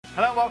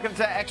Hello and welcome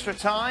to Extra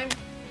Time.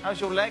 How's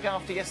your leg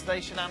after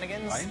yesterday's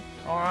shenanigans? Fine.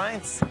 All right. I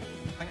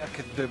think I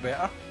could do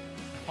better.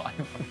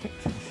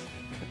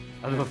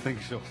 I don't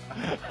think so.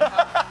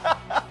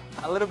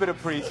 A little bit of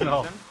pre-season.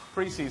 No.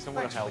 Pre-season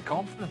would have helped.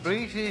 Confidence.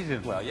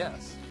 Pre-season? Well,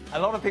 yes. A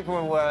lot of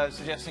people were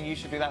suggesting you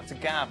should do that to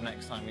Gab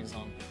next time he's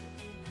on.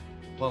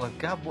 Well, if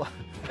Gab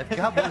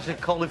wants a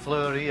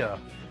cauliflower ear,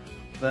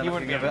 then You I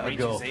wouldn't be could able give to it a reach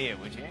go. his ear,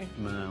 would you?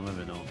 No,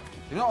 maybe not.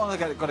 You're not only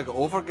got to get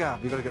over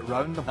Gab, you've got to get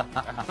round him.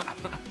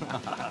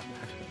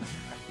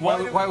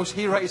 Why Whilst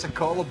he writes a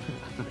column.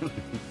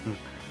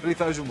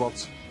 3,000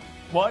 words.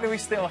 Why do we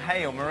still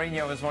hail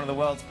Mourinho as one of the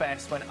world's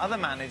best when other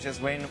managers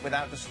win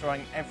without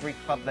destroying every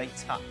club they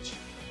touch?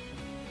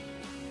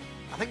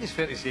 I think it's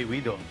fair to say we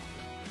don't.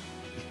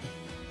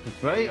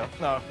 Right?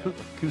 No.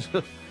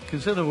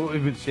 Consider what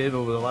we've been saying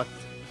over the last...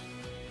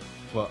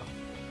 What?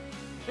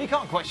 You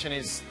can't question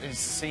his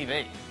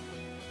CV.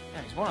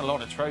 Yeah, he's won a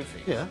lot of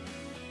trophies. Yeah.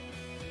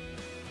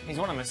 He's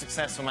one of the most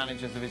successful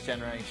managers of his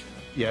generation.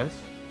 Yes.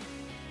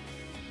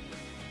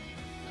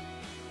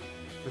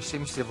 He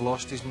seems to have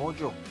lost his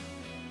mojo.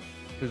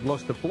 He's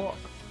lost the plot.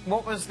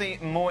 What was the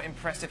more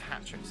impressive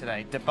hat-trick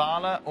today,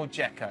 Dybala or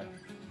Dzeko?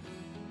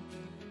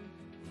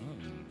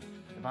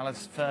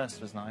 Dybala's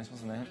first was nice,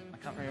 wasn't it? I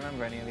can't really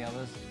remember any of the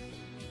others.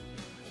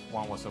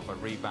 One was of a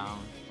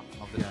rebound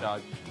of the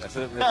shot. That's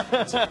it.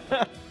 That's it.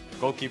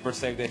 Goalkeeper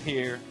saved it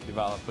here.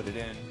 Dybala put it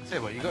in. Say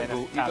what, you got to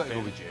go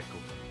with Dzeko.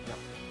 Yeah.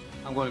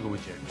 I'm going to go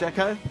with Dzeko.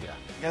 Dzeko? Yeah.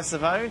 Guess the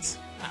vote?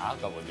 I'll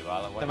go with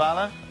Dybala.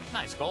 Dybala?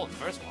 Nice goal. The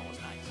first one was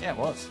nice. Yeah, it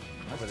was.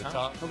 Over the touch.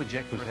 top. What about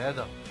Dzeko's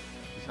header?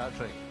 His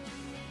hat-trick.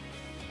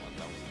 Well,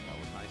 that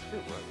was nice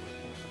too.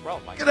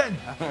 Well, my Get in!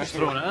 Just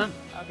throwing it in.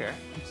 Okay.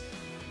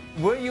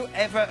 Were you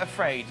ever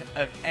afraid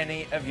of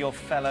any of your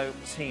fellow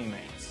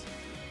teammates?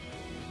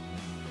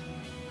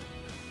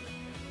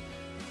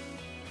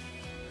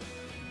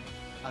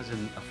 As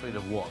in, afraid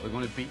of what? They're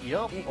going to beat you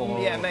up?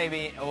 Or Yeah,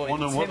 maybe. Or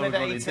wondering what they're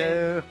going to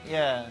intimidating. do?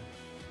 Yeah.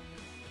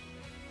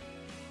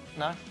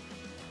 No?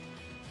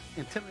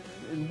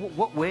 In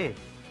what way?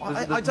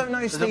 I don't know,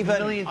 there's Stephen. There's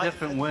a million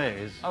different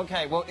ways.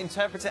 Okay, well,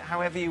 interpret it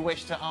however you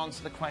wish to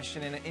answer the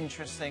question in an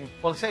interesting,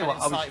 Well, I'll tell you what,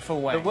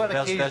 insightful way.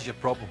 There's your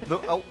problem.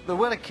 There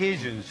were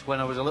occasions when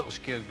I was a little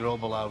scared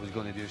Grobbelaar was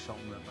going to do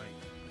something that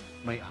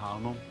might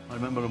harm him. I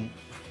remember him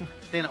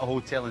staying at a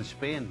hotel in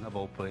Spain, of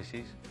all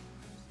places,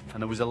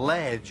 and there was a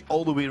ledge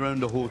all the way around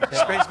the hotel.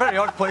 Spain's a very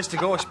odd place to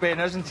go, Spain,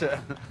 isn't it?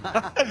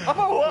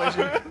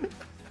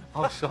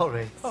 Oh,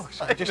 sorry. Oh,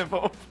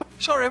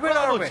 sorry, where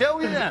are I'll we?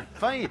 tell you then.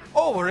 Fine.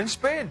 Oh, we're in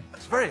Spain.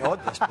 It's very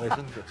odd, this place,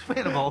 isn't it?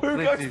 Spain of all Who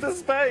places. goes to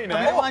Spain, Can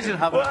eh? you imagine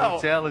having a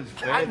hotel in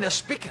Spain? And they're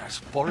speaking a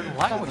foreign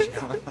language.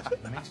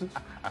 Amazing.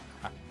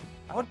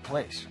 Odd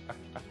place.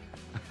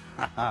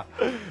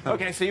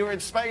 Okay, so you were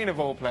in Spain of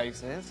all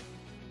places.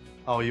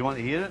 Oh, you want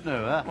to hear it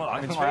now, huh? Well,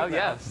 I'm intrigued. Well, now.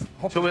 yes.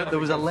 So there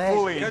was a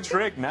Fully ledge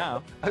intrigued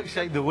now.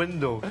 outside the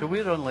window. So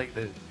we're on like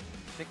the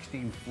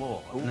 16th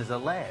floor, and there's a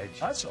ledge.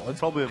 That's odd.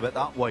 Probably about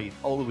that wide,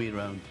 all the way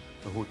around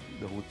the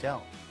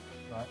hotel.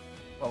 Right.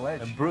 Well,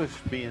 ledge. And Bruce,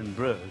 being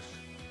Bruce,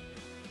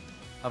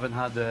 having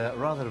had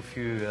rather a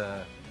few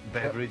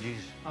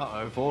beverages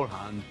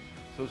beforehand,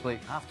 so it's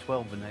like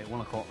 12:30 at night,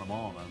 1 o'clock in the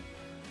morning.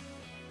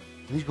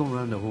 And he's going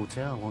around the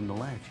hotel on the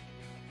ledge,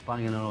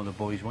 banging on all the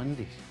boys'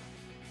 windies.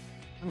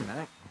 I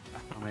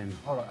mean,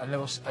 All right, and there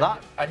was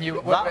that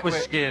was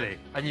scary.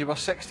 And you were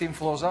 16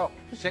 floors up.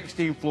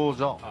 16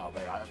 floors up. Oh,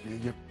 mate, I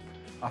think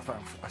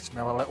I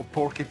smell a little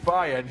porky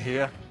pie in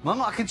here.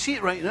 Mum, I can see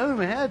it right now in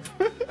my head.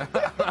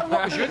 What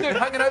was you doing,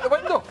 hanging out the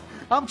window?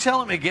 I'm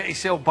telling me, get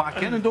yourself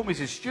back in and don't be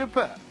so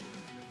stupid.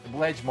 The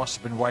ledge must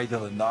have been wider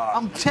than that.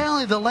 I'm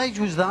telling you, the ledge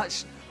was that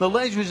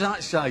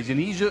size, and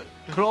he's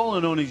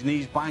crawling on his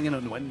knees, banging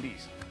on the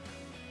windies.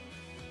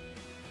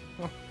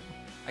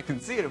 I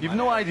can see it. You've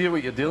no idea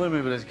what you're dealing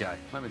with this guy.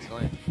 Let me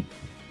tell you.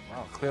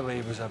 Well,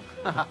 clearly he was a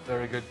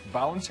very good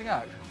balancing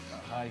act.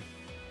 Aye.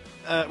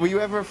 Were you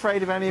ever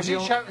afraid of any Was of he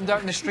your... shouting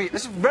down the street,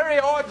 "This is very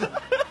odd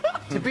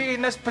to be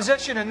in this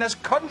position in this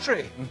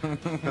country"?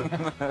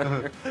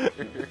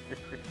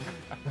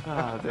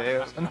 Oh,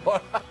 dear.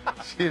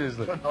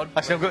 Seriously.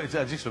 Actually,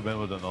 I just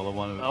remembered another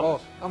one. Oh,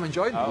 I'm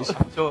enjoying these.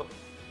 So,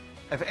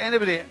 if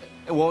anybody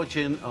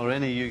watching or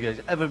any of you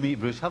guys ever meet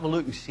Bruce, have a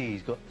look and see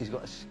he's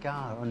got a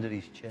scar under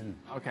his chin.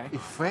 Okay. He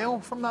fell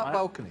from that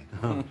balcony.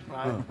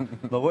 Right.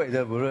 But what he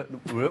did, we were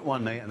out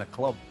one night in a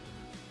club,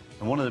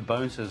 and one of the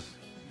bouncers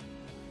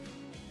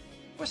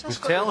What's was this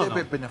got to telling do him.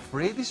 with being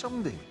afraid of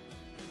somebody? Do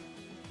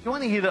you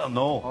want to hear it or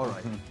no? All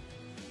right.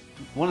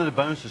 One of the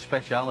bouncer's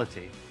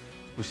speciality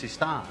was to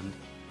stand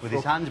with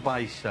his hands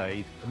by his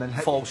side, And then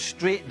hit fall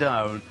straight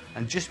down,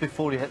 and just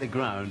before he hit the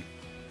ground,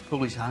 pull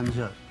his hands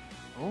out.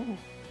 Oh.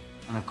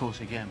 And of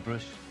course, again,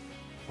 Bruce.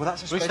 Well,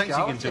 that's a Bruce thinks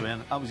he can speciality.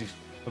 do it. That was his...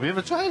 Have you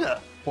ever tried it?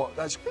 What?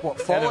 That's what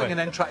falling Anyway. and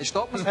then try to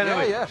stop us.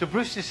 Anyway, Yeah, yeah. so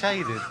Bruce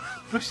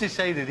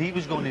decided he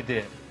was going to do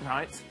it.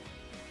 Right.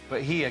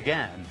 But he,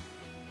 again,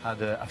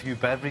 had a few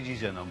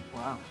beverages in him.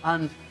 Wow.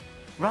 And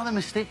rather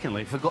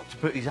mistakenly forgot to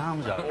put his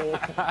arms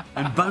out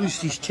and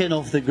bounced his chin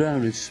off the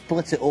ground and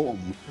split it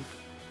open.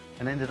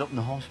 and ended up in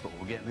the hospital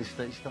getting this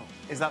stitched up.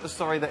 Is that the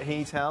story that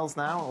he tells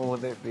now, or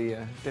would it be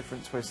a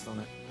different twist on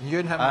it? You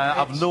and him.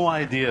 I've no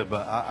idea,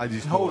 but I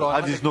just Hold know,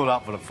 on, I just know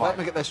that for a fact. Let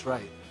me get this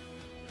right.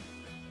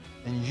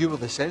 And you were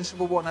the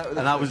sensible one out of the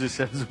And I was the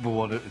sensible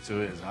one out of the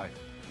two of us, aye.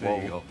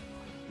 There you go.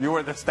 You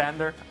were the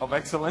standard of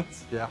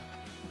excellence. Yeah.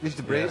 He's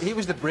the brain. Yes. He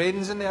was the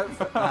brains in the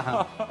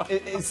outfit.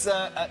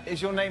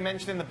 Is your name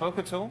mentioned in the book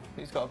at all?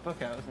 He's got a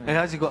book out, hasn't he? He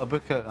has got a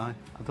book out, aye.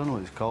 I don't know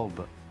what it's called,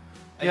 but...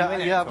 Are you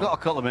in it yeah, at I've all? got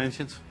a couple of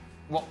mentions.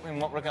 In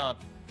what regard?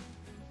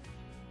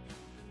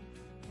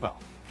 Well,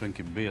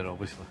 drinking beer,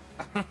 obviously.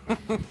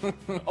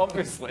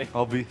 Obviously.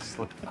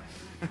 Obviously.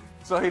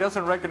 So he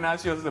doesn't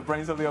recognize you as the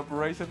brains of the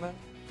operation then?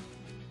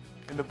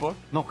 In the book?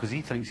 No, because he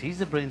thinks he's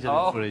the brains of the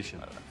operation.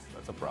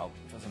 That's a problem.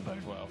 Doesn't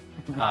bode well.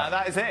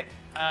 That is it.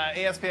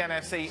 ESPN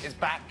FC is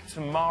back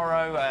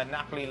tomorrow.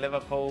 Napoli,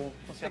 Liverpool.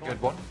 What's the other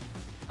Good one.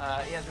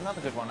 Yeah, there's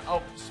another good one.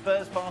 Oh,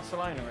 Spurs,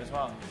 Barcelona as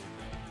well.